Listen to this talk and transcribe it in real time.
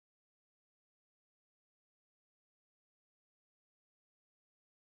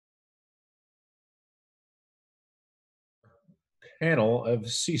panel of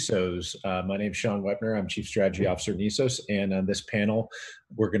CISOs. My name is Sean Wepner. I'm Chief Strategy Officer at Nisos. And on this panel,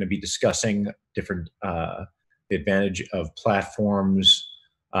 we're going to be discussing different the advantage of platforms,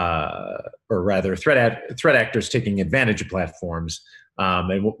 or rather threat actors taking advantage of platforms,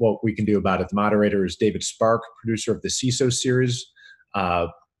 and what we can do about it. The moderator is David Spark, producer of the CISO series.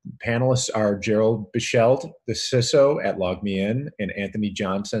 Panelists are Gerald Beuchelt, the CISO at LogMeIn, and Anthony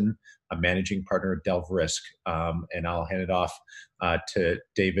Johnson, a managing partner at Delve Risk. And I'll hand it off to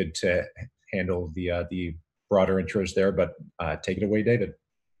David to handle the broader intros there, but take it away, David.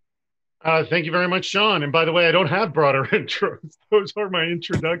 Thank you very much, Sean. And by the way, I don't have broader intros. Those are my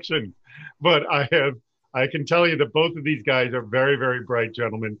introductions. But I can tell you that both of these guys are very, very bright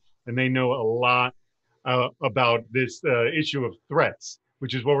gentlemen, and they know a lot about this issue of threats,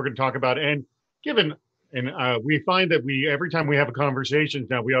 which is what we're going to talk about. And we find that every time we have a conversation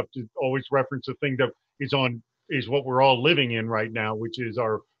now, we have to always reference the thing that is what we're all living in right now, which is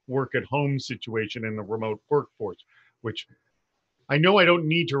our work at home situation in the remote workforce, which I know I don't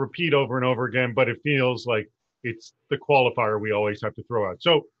need to repeat over and over again, but it feels like it's the qualifier we always have to throw out.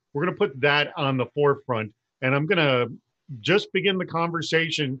 So we're going to put that on the forefront, and I'm going to just begin the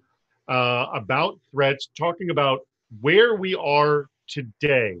conversation about threats, talking about where we are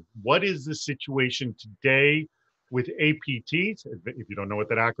today. What is the situation today with APTs? If you don't know what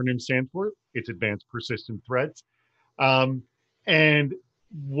that acronym stands for, it's Advanced Persistent Threats. And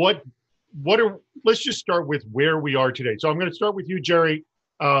let's just start with where we are today. So I'm going to start with you, Jerry.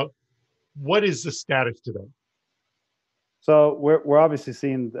 What is the status today? So we're obviously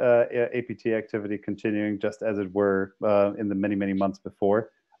seeing APT activity continuing just as it were in the many months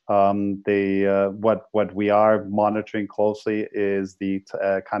before. What we are monitoring closely is the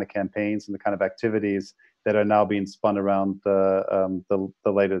kind of campaigns and the kind of activities that are now being spun around the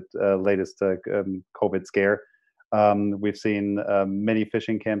latest COVID scare. We've seen many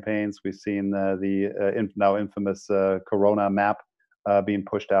phishing campaigns. We've seen the now infamous Corona map being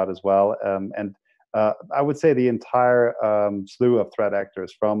pushed out as well. And I would say the entire slew of threat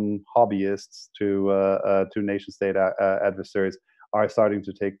actors, from hobbyists to nation-state adversaries, are starting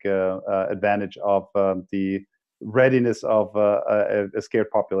to take advantage of the readiness of a scared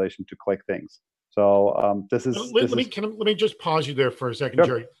population to click things. So let me just pause you there for a second, sure.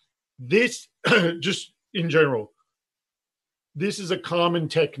 Jerry. This just in general, this is a common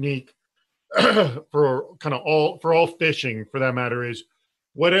technique for all phishing, for that matter, is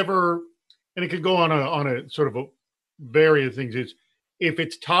whatever, and it could go on a sort of a various things. Is if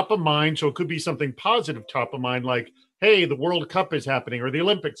it's top of mind, so it could be something positive top of mind, like, hey, the World Cup is happening or the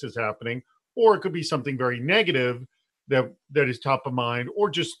Olympics is happening, or it could be something very negative that is top of mind, or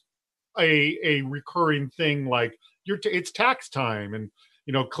just a recurring thing like it's tax time and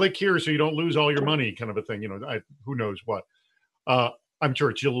click here so you don't lose all your money, kind of a thing. Who knows what. I'm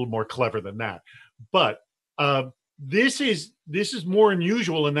sure it's a little more clever than that, but this is more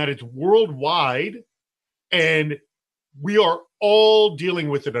unusual in that it's worldwide, and we are all dealing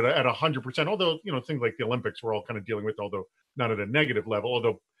with it at 100%. Although things like the Olympics we're all kind of dealing with, although not at a negative level.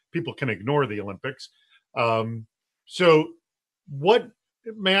 Although people can ignore the Olympics. So, what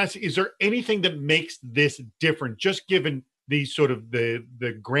may I ask? Is there anything that makes this different, just given the sort of the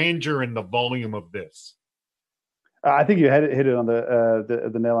grandeur and the volume of this? I think you hit it on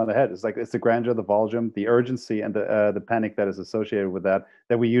the nail on the head. It's the grandeur, the volume, the urgency, and the panic that is associated with that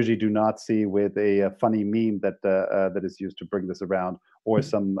we usually do not see with a funny meme that is used to bring this around, or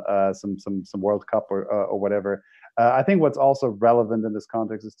some World Cup or whatever. I think what's also relevant in this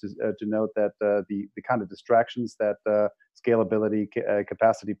context is to note that the kind of distractions that scalability,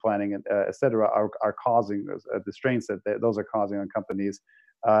 capacity planning, and et cetera are causing, the strains that those are causing on companies,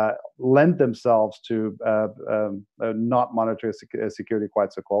 lend themselves to not monitor security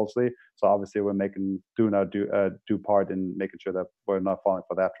quite so closely. So obviously we're making do part in making sure that we're not falling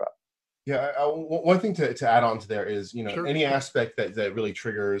for that trap. Yeah, one thing to add on to there is, Sure. Any aspect that really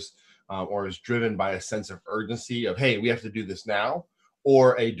triggers or is driven by a sense of urgency of, hey, we have to do this now,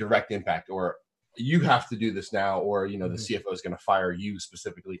 or a direct impact, or you have to do this now, or the CFO is going to fire you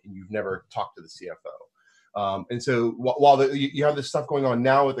specifically, and you've never talked to the CFO. And so while you have this stuff going on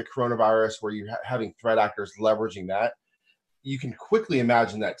now with the coronavirus, where you're having threat actors leveraging that, you can quickly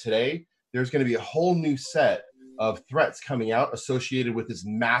imagine that today there's going to be a whole new set of threats coming out associated with this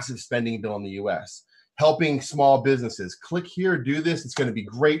massive spending bill in the US, helping small businesses. Click here, do this, it's going to be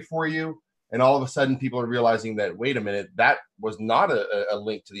great for you. And all of a sudden, people are realizing that, wait a minute, that was not a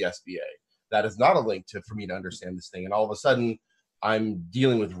link to the SBA. That is not a link for me to understand this thing. And all of a sudden, I'm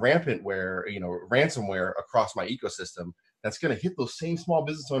dealing with rampantware, ransomware across my ecosystem that's going to hit those same small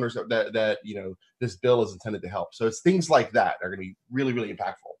business owners that this bill is intended to help. So it's things like that are going to be really, really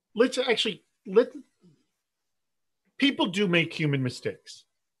impactful. People do make human mistakes.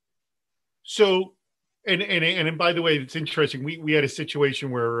 So, and by the way, it's interesting. We had a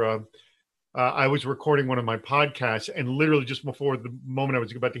situation where I was recording one of my podcasts, and literally just before the moment I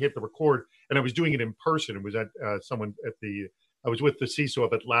was about to hit the record, and I was doing it in person. It was at I was with the CISO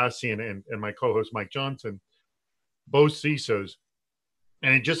of Atlassian and my co-host Mike Johnson, both CISOs.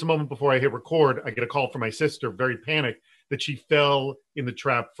 And in just a moment before I hit record, I get a call from my sister, very panicked, that she fell in the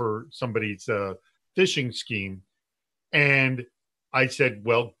trap for somebody's phishing scheme. And I said,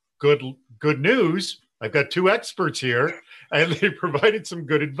 well, good news. I've got two experts here, and they provided some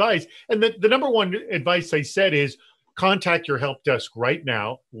good advice. And the number one advice I said is contact your help desk right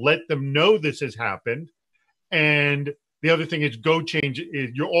now. Let them know this has happened. And the other thing is go change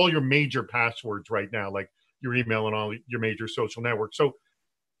all your major passwords right now, like your email and all your major social networks. So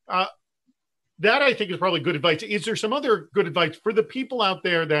that I think is probably good advice. Is there some other good advice for the people out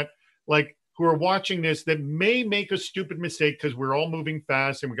there that who are watching this that may make a stupid mistake because we're all moving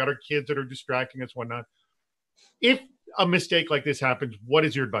fast and we got our kids that are distracting us, whatnot? If a mistake like this happens, what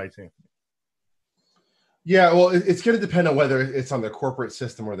is your advice, Anthony? Yeah, well, it's going to depend on whether it's on their corporate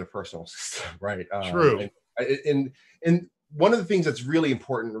system or their personal system, right? True. And one of the things that's really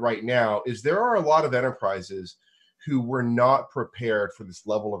important right now is there are a lot of enterprises who were not prepared for this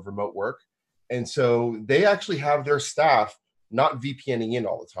level of remote work. And so they actually have their staff not VPNing in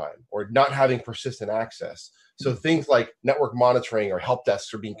all the time or not having persistent access. So things like network monitoring or help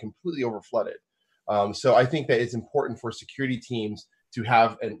desks are being completely overflooded. So I think that it's important for security teams to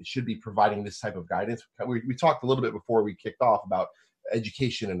have and should be providing this type of guidance. We talked a little bit before we kicked off about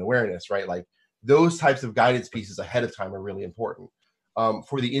education and awareness, right? Like those types of guidance pieces ahead of time are really important.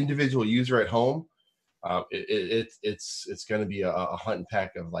 For the individual user at home, it's going to be a hunt and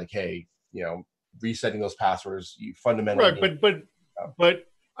peck of like, hey, resetting those passwords. You fundamentally but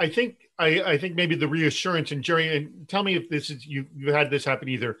I think maybe the reassurance, and Jerry, and tell me if this is you had this happen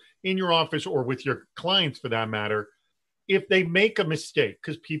either in your office or with your clients for that matter. If they make a mistake,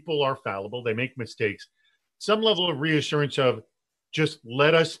 because people are fallible, they make mistakes, some level of reassurance of just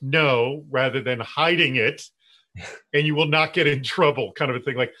let us know rather than hiding it and you will not get in trouble, kind of a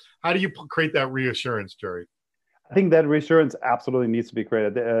thing. Like, how do you create that reassurance, Jerry? I think that reassurance absolutely needs to be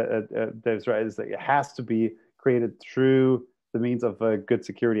created. Dave's right. It has to be created through the means of good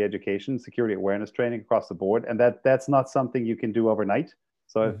security education, security awareness training across the board. And that's not something you can do overnight.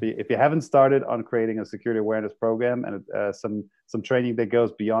 So if you haven't started on creating a security awareness program and some training that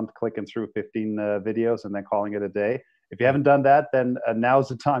goes beyond clicking through 15 videos and then calling it a day, if you haven't done that, then now's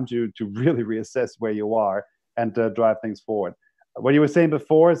the time to really reassess where you are and drive things forward. What you were saying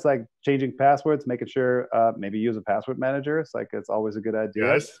before is like changing passwords, making sure maybe use a password manager. It's always a good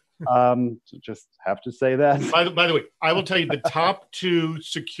idea. Yes. Just have to say that. By the way, I will tell you the top two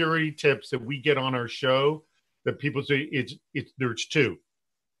security tips that we get on our show that people say there's two.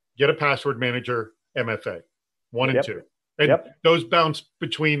 Get a password manager, MFA, 1 and 2. And those bounce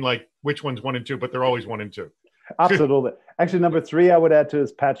between like which one's 1 and 2, but they're always 1 and 2. Absolutely. Actually, number 3 I would add to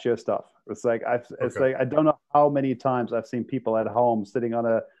is patch your stuff. It's like I don't know how many times I've seen people at home sitting on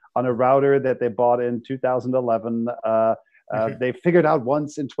a router that they bought in 2011. They figured out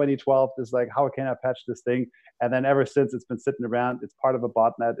once in 2012, this like, how can I patch this thing? And then ever since, it's been sitting around. It's part of a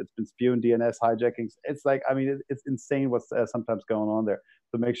botnet. It's been spewing DNS hijackings. It's like, I mean, it's insane what's sometimes going on there.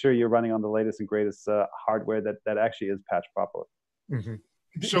 So make sure you're running on the latest and greatest hardware that actually is patched properly. Mm-hmm.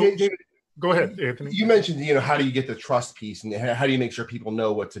 So David, go ahead, Anthony. You mentioned, how do you get the trust piece and how do you make sure people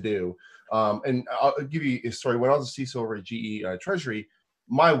know what to do? And I'll give you a story. When I was a CISO over at GE Treasury,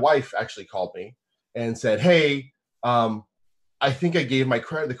 my wife actually called me and said, hey, I think I gave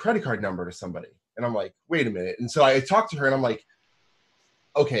the credit card number to somebody. And I'm like, wait a minute. And so I talked to her and I'm like,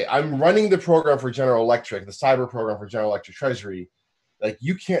 okay, I'm running the program for General Electric, the cyber program for General Electric Treasury. Like,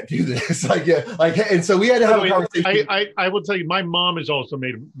 you can't do this. And so we had to have a conversation. I will tell you, my mom has also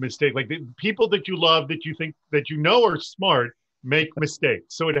made a mistake. Like, the people that you love, that you think, that are smart, make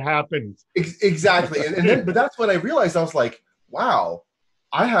mistakes. So it happens. Exactly. But that's when I realized, I was like, wow,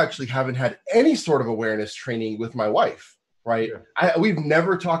 I actually haven't had any sort of awareness training with my wife. Right. Yeah. We've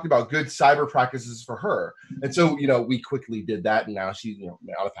never talked about good cyber practices for her. And so, we quickly did that. And now she's, on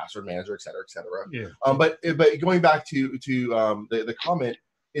a password manager, et cetera, et cetera. Yeah. But going back to the comment,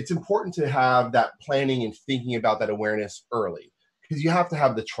 it's important to have that planning and thinking about that awareness early, because you have to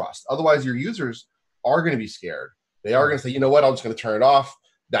have the trust. Otherwise, your users are going to be scared. They are going to say, you know what, I'm just going to turn it off.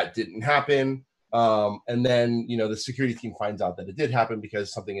 That didn't happen. And then, the security team finds out that it did happen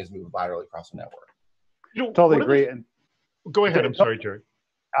because something has moved virally across the network. Totally agree. Go ahead. I'm sorry, Jerry.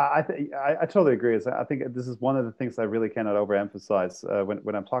 I totally agree. I think this is one of the things I really cannot overemphasize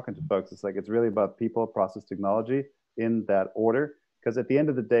when I'm talking to folks. It's like it's really about people, process, technology in that order. Because at the end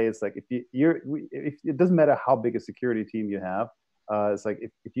of the day, it's like if it doesn't matter how big a security team you have, it's like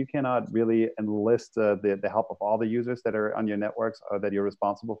if you cannot really enlist the help of all the users that are on your networks or that you're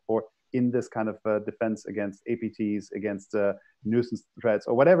responsible for in this kind of defense against APTs, against nuisance threats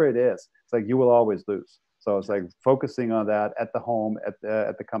or whatever it is, it's like you will always lose. So it's like focusing on that at the home, at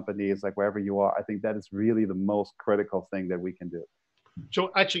the company, it's like wherever you are. I think that is really the most critical thing that we can do.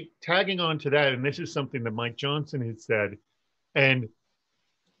 So actually tagging on to that, and this is something that Mike Johnson has said, and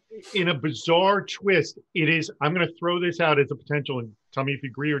in a bizarre twist, it is, I'm going to throw this out as a potential and tell me if you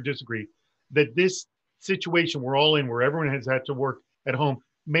agree or disagree, that this situation we're all in, where everyone has had to work at home,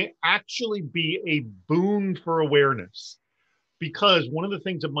 may actually be a boon for awareness. Because one of the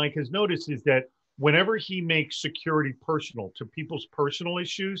things that Mike has noticed is that whenever he makes security personal to people's personal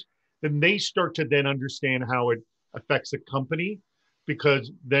issues, then they start to then understand how it affects a company,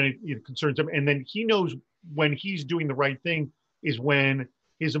 because then it concerns them. And then he knows when he's doing the right thing is when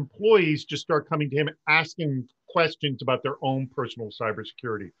his employees just start coming to him asking questions about their own personal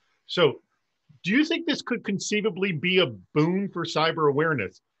cybersecurity. So do you think this could conceivably be a boon for cyber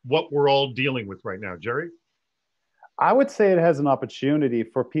awareness, what we're all dealing with right now, Jerry? I would say it has an opportunity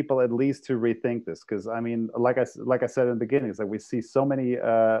for people at least to rethink this, because I mean, like I said in the beginning, it's like we see so many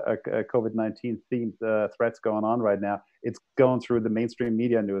COVID-19 themed threats going on right now. It's going through the mainstream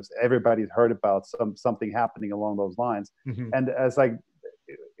media news. Everybody's heard about something happening along those lines, and as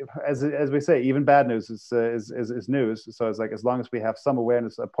we say, even bad news is news. So it's like as long as we have some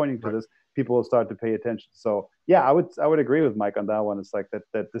awareness pointing to this, people will start to pay attention. So yeah, I would agree with Mike on that one. It's like that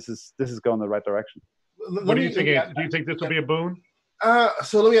this is going in the right direction. What do you think? Do you think this will be a boon?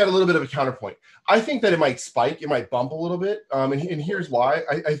 So let me add a little bit of a counterpoint. I think that it might spike, it might bump a little bit, and here's why.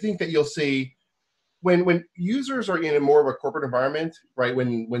 I think that you'll see when users are in a more of a corporate environment, right?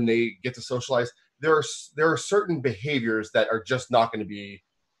 When they get to socialize, there are certain behaviors that are just not going to be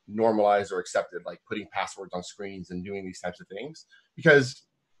normalized or accepted, like putting passwords on screens and doing these types of things, because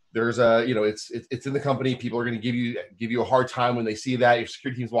there's it's in the company. People are going to give you a hard time when they see that your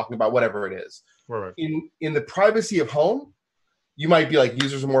security team's walking about, whatever it is. Right. In the privacy of home, you might be like,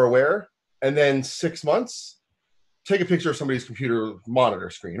 users are more aware, and then 6 months, take a picture of somebody's computer monitor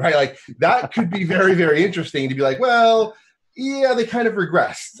screen, right? Like that could be very, very interesting to be like, well, yeah, they kind of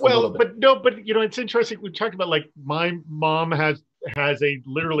regressed. Well, but it's interesting. We talked about, like, my mom has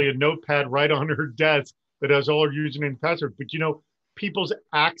literally a notepad right on her desk that has all her username and password. But people's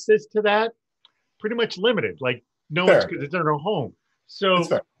access to that pretty much limited. Like no one's because it's in her home.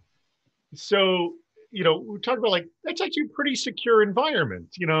 So we talk about, like, that's actually a pretty secure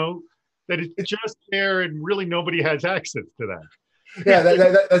environment. That it's just there and really nobody has access to that. Yeah,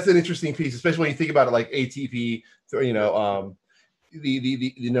 that's an interesting piece, especially when you think about it like ATP. The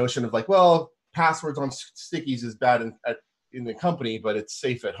notion of like, well, passwords on stickies is bad in the company, but it's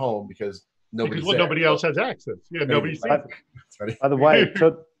safe at home because nobody else has access. Yeah, nobody's. By the way,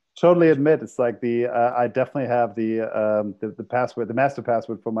 totally admit it's like I definitely have the password, the master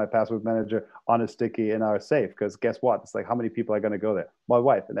password for my password manager on a sticky in our safe, because guess what? It's like, how many people are going to go there? My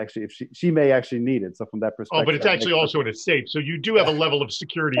wife, and actually, if she may actually need it. So from that perspective, but it's actually also in a safe, so you do have a level of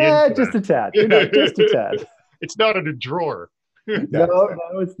security. Just a tad, just a tad. It's not in a drawer. No,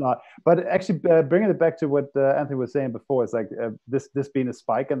 it's not. But actually, bringing it back to what Anthony was saying before, it's like this being a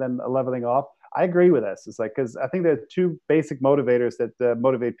spike and then a leveling off. I agree with this. It's like, because I think there are two basic motivators that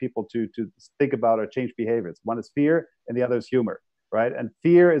motivate people to think about or change behaviors. One is fear, and the other is humor, right? And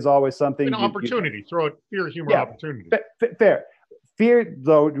fear is always something. An opportunity. Throw it fear, humor, opportunity. Fair. Fear,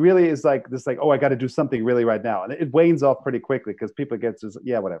 though, really is like this, like, oh, I got to do something really right now, and it wanes off pretty quickly because people get just,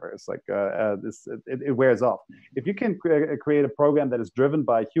 yeah, whatever. It's like it wears off. If you can create a program that is driven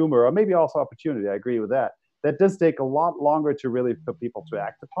by humor or maybe also opportunity, I agree with that. That does take a lot longer to really for people to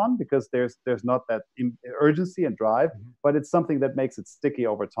act upon, because there's not that urgency and drive, but it's something that makes it sticky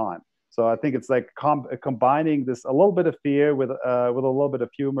over time. So I think it's like combining this a little bit of fear with a little bit of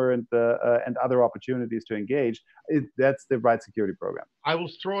humor and other opportunities to engage. That's the right security program. I will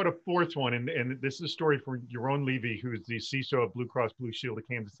throw out a fourth one, and this is a story from Yaron Levy, who's the CISO of Blue Cross Blue Shield of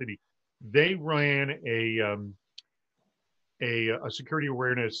Kansas City. They ran a security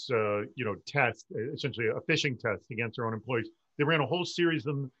awareness test, essentially a phishing test against their own employees. They ran a whole series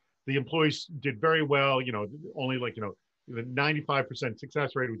of them. The employees did very well. Only the 95%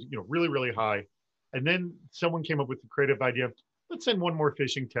 success rate was really, really high. And then someone came up with the creative idea of, let's send one more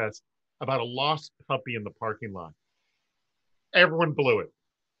phishing test about a lost puppy in the parking lot. Everyone blew it.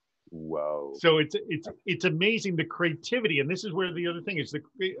 Whoa. So it's amazing the creativity, and this is where the other thing is.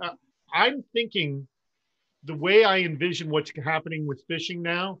 I'm thinking the way I envision what's happening with phishing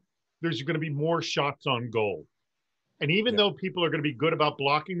now. There's going to be more shots on goal, and even though people are going to be good about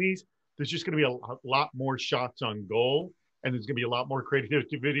blocking these, there's just going to be a lot more shots on goal, and there's going to be a lot more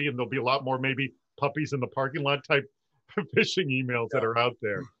creativity, and there'll be a lot more maybe puppies in the parking lot type phishing emails that are out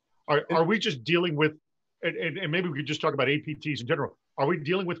there. Are we just dealing with, and maybe we could just talk about APTs in general. Are we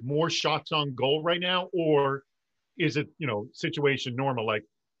dealing with more shots on goal right now, or is it, situation normal? Like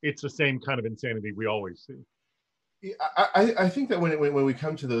it's the same kind of insanity we always see. Yeah, I think that when we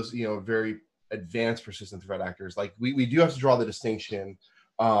come to those, very advanced persistent threat actors, like we do have to draw the distinction.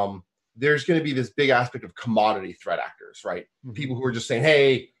 There's going to be this big aspect of commodity threat actors, right? Mm-hmm. People who are just saying,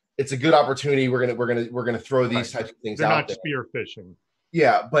 "Hey, it's a good opportunity. We're gonna throw these types of things They're out there." They're not spear phishing.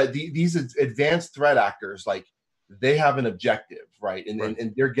 Yeah, but these advanced threat actors, like they have an objective, right?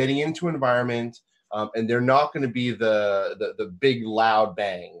 And they're getting into an environment, and they're not going to be the big loud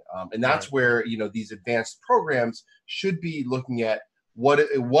bang. And that's where these advanced programs should be looking at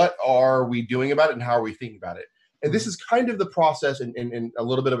what are we doing about it and how are we thinking about it. And this is kind of the process and a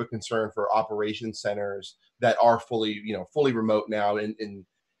little bit of a concern for operations centers that are fully remote now, and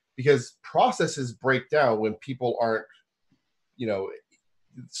because processes break down when people aren't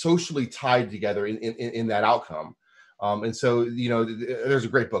socially tied together in that outcome. And so, there's a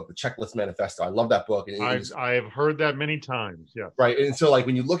great book, The Checklist Manifesto. I love that book. And I have heard that many times. Yeah. Right. And so like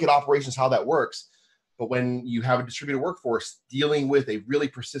when you look at operations, how that works, but when you have a distributed workforce dealing with a really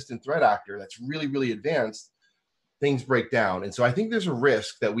persistent threat actor that's really, really advanced, things break down. And so I think there's a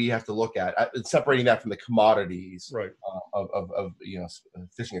risk that we have to look at separating that from the commodities of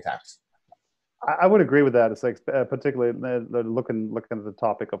phishing attacks. I would agree with that. It's like particularly looking at the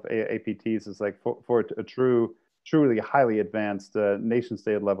topic of APTs is like for a truly highly advanced nation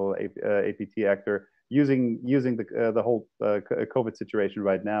state level APT actor using the whole COVID situation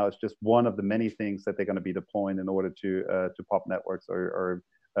right now is just one of the many things that they're going to be deploying in order to pop networks or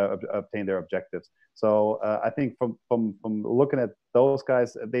obtain their objectives. So I think from looking at those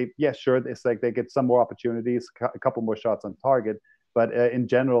guys, it's like they get some more opportunities, a couple more shots on target. But in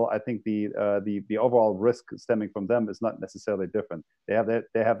general, I think the overall risk stemming from them is not necessarily different. They have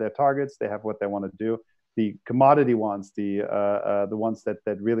their targets. They have what they want to do. The commodity ones, the ones that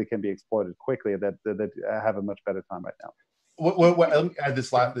really can be exploited quickly, that have a much better time right now. Let me add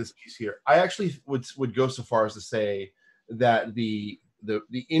this piece here. I actually would go so far as to say that the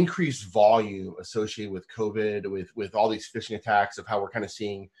increased volume associated with COVID, with all these phishing attacks, of how we're kind of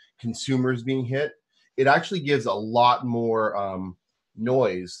seeing consumers being hit, it actually gives a lot more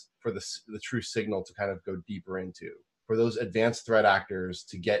noise for the true signal to kind of go deeper into, for those advanced threat actors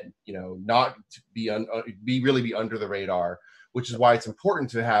to get, not to be under the radar, which is why it's important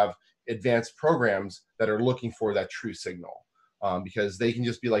to have advanced programs that are looking for that true signal, because they can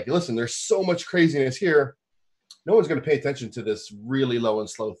just be like, listen, there's so much craziness here. No one's going to pay attention to this really low and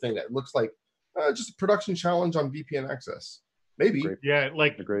slow thing that looks like just a production challenge on VPN access. Maybe. Yeah,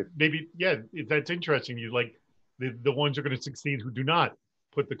 maybe. Yeah, that's interesting. You like the ones who are going to succeed who do not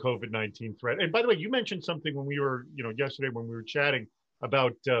put the COVID-19 threat. And by the way, you mentioned something when we were, yesterday when we were chatting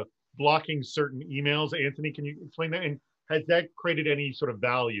about blocking certain emails. Anthony, can you explain that? And has that created any sort of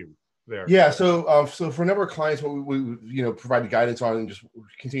value there? Yeah. So for a number of clients, what we provide guidance on and just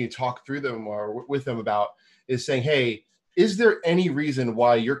continue to talk through them or with them about is saying, hey, is there any reason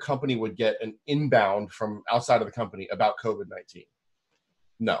why your company would get an inbound from outside of the company about COVID-19?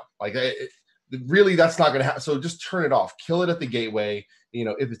 No, really, that's not going to happen. So just turn it off, kill it at the gateway.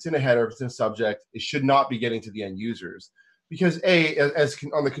 If it's in a header, if it's in a subject, it should not be getting to the end users, because as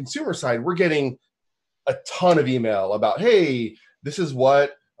on the consumer side, we're getting a ton of email about, hey, this is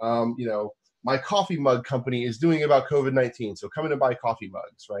what, my coffee mug company is doing about COVID-19. So come in and buy coffee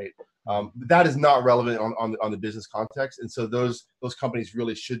mugs, right? That is not relevant on the business context. And so those companies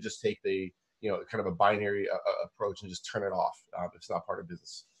really should just take the, kind of a binary approach and just turn it off if it's not part of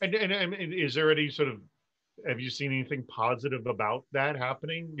business. And is there any sort of, have you seen anything positive about that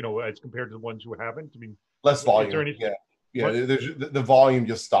happening, as compared to the ones who haven't? I mean, less volume. Yeah, the volume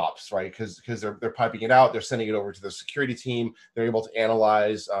just stops, right? Because they're piping it out, they're sending it over to the security team, they're able to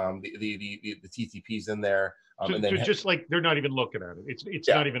analyze the TTPs in there. And then just like they're not even looking at it. It's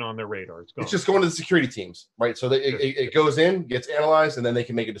not even on their radar. It's just going to the security teams, right? So it goes in, gets analyzed, and then they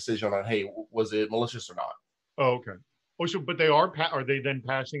can make a decision on, hey, was it malicious or not? Oh, okay. Oh, so but are they then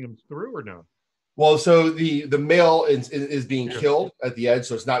passing them through or no? Well, so the mail is being killed at the edge,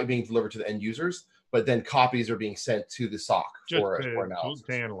 so it's not being delivered to the end users, but then copies are being sent to the SOC for analysis.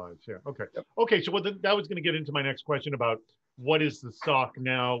 To analyze. Yeah. Okay. Yep. Okay. So that was going to get into my next question about what is the SOC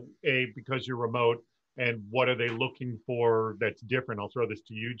now, because you're remote, and what are they looking for that's different? I'll throw this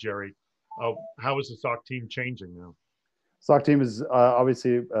to you, Jerry. How is the SOC team changing now? SOC team is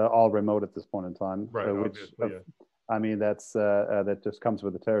obviously all remote at this point in time, Right, which yeah. I mean that's that just comes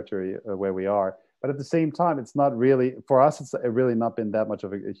with the territory where we are. But at the same time, it's not really for us. It's really not been that much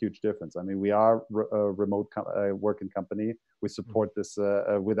of a huge difference. I mean, we are a remote working company. We support this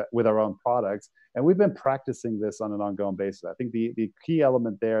with our own products, and we've been practicing this on an ongoing basis. I think the key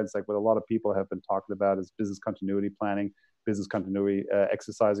element there is like what a lot of people have been talking about is business continuity planning, business continuity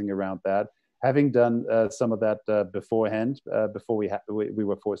exercising around that. Having done some of that beforehand, before we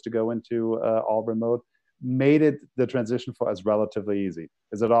were forced to go into all remote, made it the transition for us relatively easy.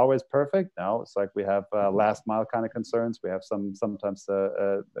 Is it always perfect? No. It's like we have last mile kind of concerns. We have sometimes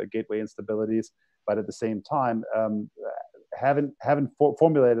gateway instabilities, but at the same time, having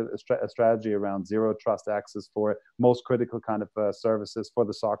formulated a strategy around zero trust access for most critical kind of services for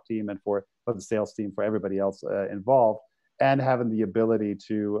the SOC team and for the sales team, for everybody else involved, and having the ability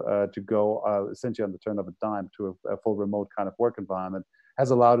to go essentially on the turn of a dime to a full remote kind of work environment has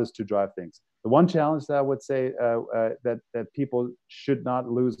allowed us to drive things. The one challenge that I would say that people should not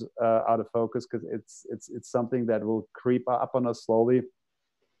lose out of focus, because it's something that will creep up on us slowly.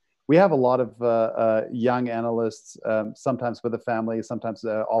 We have a lot of young analysts, sometimes with a family, sometimes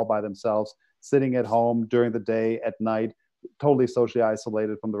all by themselves, sitting at home during the day, at night, totally socially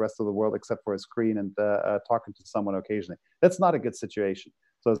isolated from the rest of the world except for a screen, and talking to someone occasionally. That's not a good situation.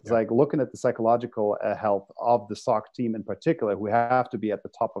 So it's like looking at the psychological health of the SOC team in particular, who have to be at the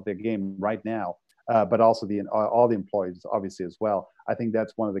top of their game right now, but also all the employees obviously as well. I think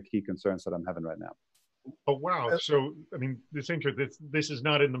that's one of the key concerns that I'm having right now. Oh wow! So I mean, this is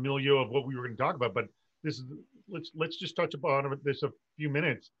not in the milieu of what we were going to talk about, but this is let's just touch upon this a few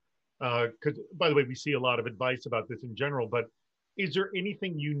minutes, because by the way, we see a lot of advice about this in general. But is there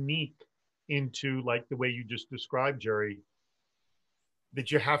anything unique into like the way you just described, Jerry,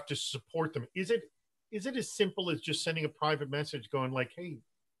 that you have to support them? Is it as simple as just sending a private message going like, hey,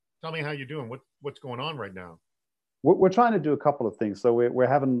 tell me how you're doing, what's going on right now? We're trying to do a couple of things. So we're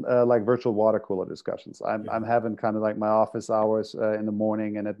having like virtual water cooler discussions. I'm having kind of like my office hours in the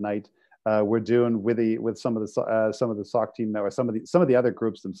morning and at night. We're doing with some of the SOC team, or some of the other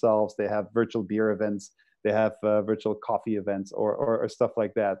groups themselves. They have virtual beer events. They have virtual coffee events or stuff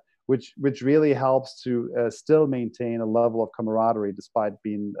like that, which really helps to still maintain a level of camaraderie despite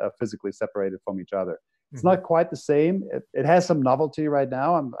being physically separated from each other. It's not quite the same. It has some novelty right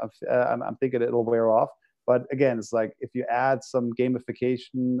now. I'm thinking it'll wear off. But again, it's like if you add some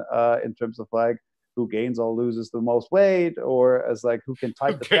gamification in terms of like who gains or loses the most weight, or as like who can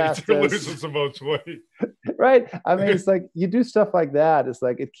type the fastest, who loses the most weight, right? I mean, it's like you do stuff like that. It's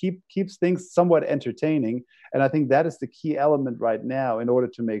like it keeps things somewhat entertaining, and I think that is the key element right now in order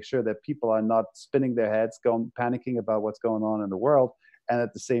to make sure that people are not spinning their heads, panicking about what's going on in the world, and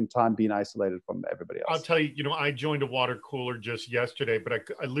at the same time being isolated from everybody else. I'll tell you, I joined a water cooler just yesterday, but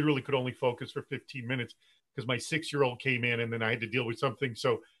I literally could only focus for 15 minutes because my 6-year-old came in and then I had to deal with something.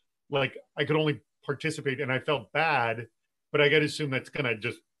 So like I could only participate, and I felt bad, but I got to assume that's going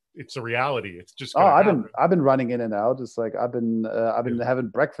to it's a reality. It's just I've been running in and out. It's like I've been having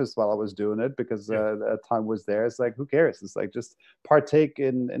breakfast while I was doing it because time was there. It's like, who cares? It's like just partake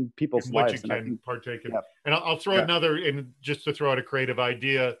in people's lives. What you can partake in. And I'll throw another in, just to throw out a creative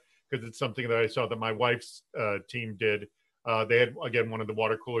idea, because it's something that I saw that my wife's team did. They had, again, one of the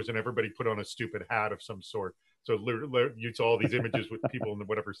water coolers, and everybody put on a stupid hat of some sort. So you saw all these images with people in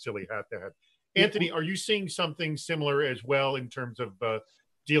whatever silly hat they had. Anthony, are you seeing something similar as well in terms of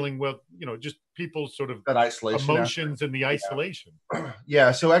dealing with, just people's sort of that isolation emotions and the isolation?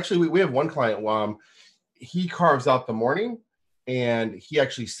 Yeah. So actually, we have one client. He carves out the morning, and he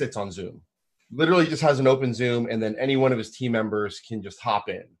actually sits on Zoom. Literally, just has an open Zoom, and then any one of his team members can just hop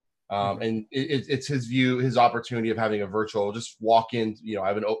in. And it's his view, his opportunity of having a virtual, just walk in. I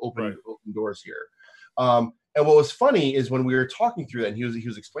have an open doors here. And what was funny is when we were talking through that, and he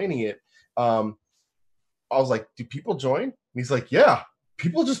was explaining it. I was like, "Do people join?" And he's like, "Yeah,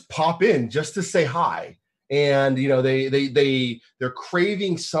 people just pop in just to say hi." And they're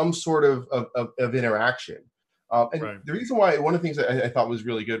craving some sort of interaction. And the reason why, one of the things that I thought was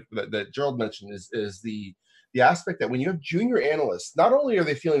really good that Gerald mentioned is the aspect that when you have junior analysts, not only are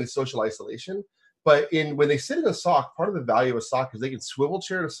they feeling the social isolation, but when they sit in a SOC, part of the value of a SOC is they can swivel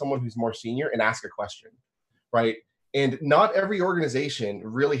chair to someone who's more senior and ask a question, right? And not every organization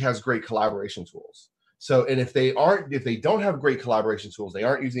really has great collaboration tools. So, and if they don't have great collaboration tools, they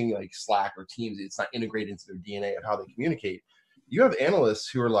aren't using like Slack or Teams, it's not integrated into their DNA of how they communicate. You have analysts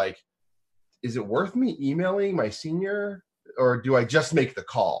who are like, is it worth me emailing my senior do I just make the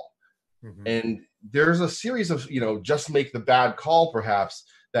call? Mm-hmm. And there's a series of, just make the bad call, perhaps,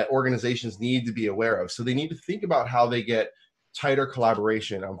 that organizations need to be aware of. So they need to think about how they get tighter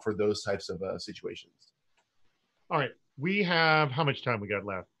collaboration for those types of situations. All right. We have, how much time we got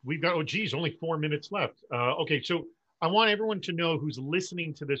left? We've got, only 4 minutes left. Okay. So I want everyone to know who's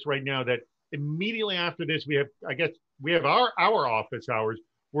listening to this right now that immediately after this, we have our office hours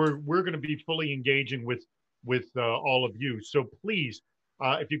where we're going to be fully engaging with all of you. So please,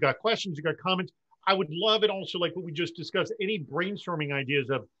 if you've got questions, you've got comments, I would love it also, like what we just discussed, any brainstorming ideas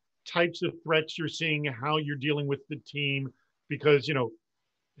of types of threats you're seeing, how you're dealing with the team, because,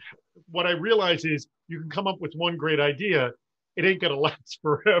 what I realize is you can come up with one great idea, it ain't going to last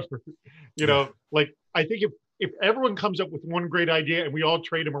forever. Like I think if everyone comes up with one great idea and we all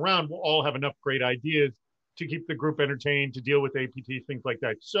trade them around, we'll all have enough great ideas to keep the group entertained, to deal with APT, things like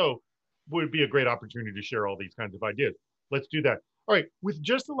that. So would be a great opportunity to share all these kinds of ideas. Let's do that. All right, with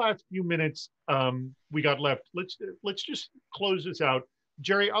just the last few minutes we got left, let's just close this out.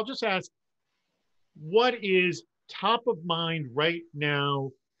 Jerry, I'll just ask, what is top of mind right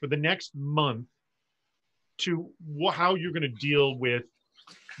now for the next month to how you're going to deal with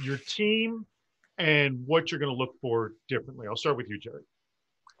your team and what you're going to look for differently? I'll start with you, Jerry.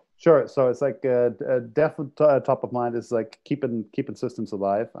 Sure. So it's like definitely top of mind is like keeping systems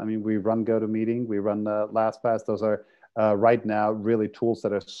alive. I mean, we run GoToMeeting, we run LastPass. Those are right now really tools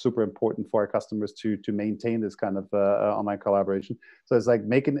that are super important for our customers to maintain this kind of online collaboration. So it's like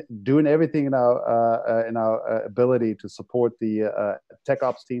doing everything in our ability to support the tech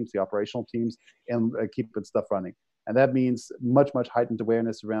ops teams, the operational teams, and keeping stuff running. And that means much heightened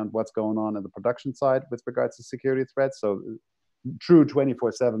awareness around what's going on in the production side with regards to security threats. So true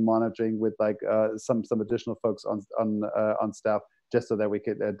 24/7 monitoring with like some additional folks on staff, just so that we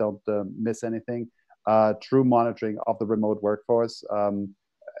don't miss anything. True monitoring of the remote workforce.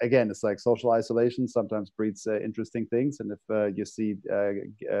 Again, it's like social isolation sometimes breeds interesting things, and if you see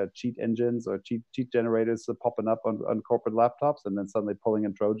cheat engines or cheat generators popping up on corporate laptops and then suddenly pulling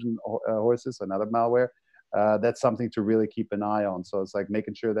in Trojan horses and other malware, that's something to really keep an eye on. So it's like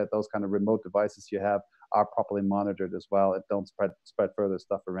making sure that those kind of remote devices you have are properly monitored as well, and don't spread further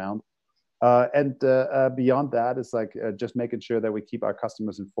stuff around. And beyond that, it's like just making sure that we keep our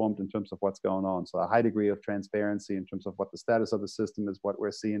customers informed in terms of what's going on. So a high degree of transparency in terms of what the status of the system is, what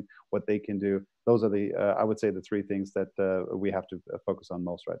we're seeing, what they can do. Those are the, I would say, the three things that we have to focus on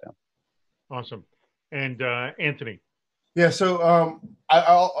most right now. Awesome. And Anthony. Yeah, so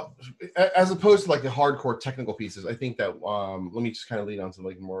I'll, as opposed to like the hardcore technical pieces, I think that let me just kind of lead on to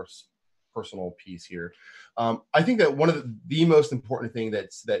like more personal piece here. I think that one of the most important thing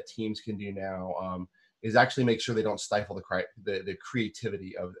that teams can do now is actually make sure they don't stifle the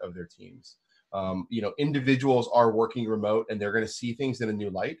creativity of their teams. Individuals are working remote, and they're going to see things in a new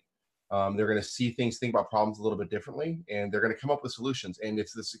light. They're going to see things, think about problems a little bit differently, and they're going to come up with solutions. And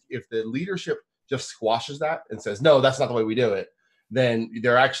if the leadership just squashes that and says, no, that's not the way we do it, then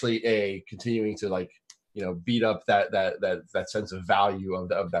they're actually continuing to beat up that sense of value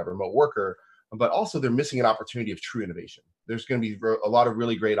of that remote worker, but also they're missing an opportunity of true innovation. There's going to be a lot of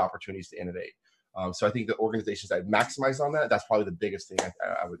really great opportunities to innovate. So I think the organizations that maximize on that's probably the biggest thing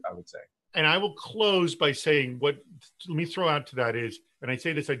I would say. And I will close by saying let me throw out to that is, and I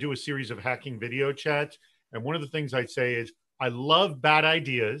say this, I do a series of hacking video chats. And one of the things I say is, I love bad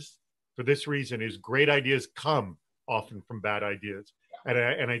ideas. For this reason is great ideas come often from bad ideas.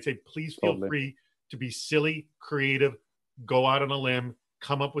 And I say, please feel free to be silly, creative, go out on a limb,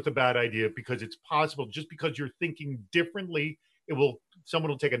 come up with a bad idea, because it's possible. Just because you're thinking differently, someone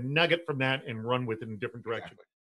will take a nugget from that and run with it in a different direction. Exactly.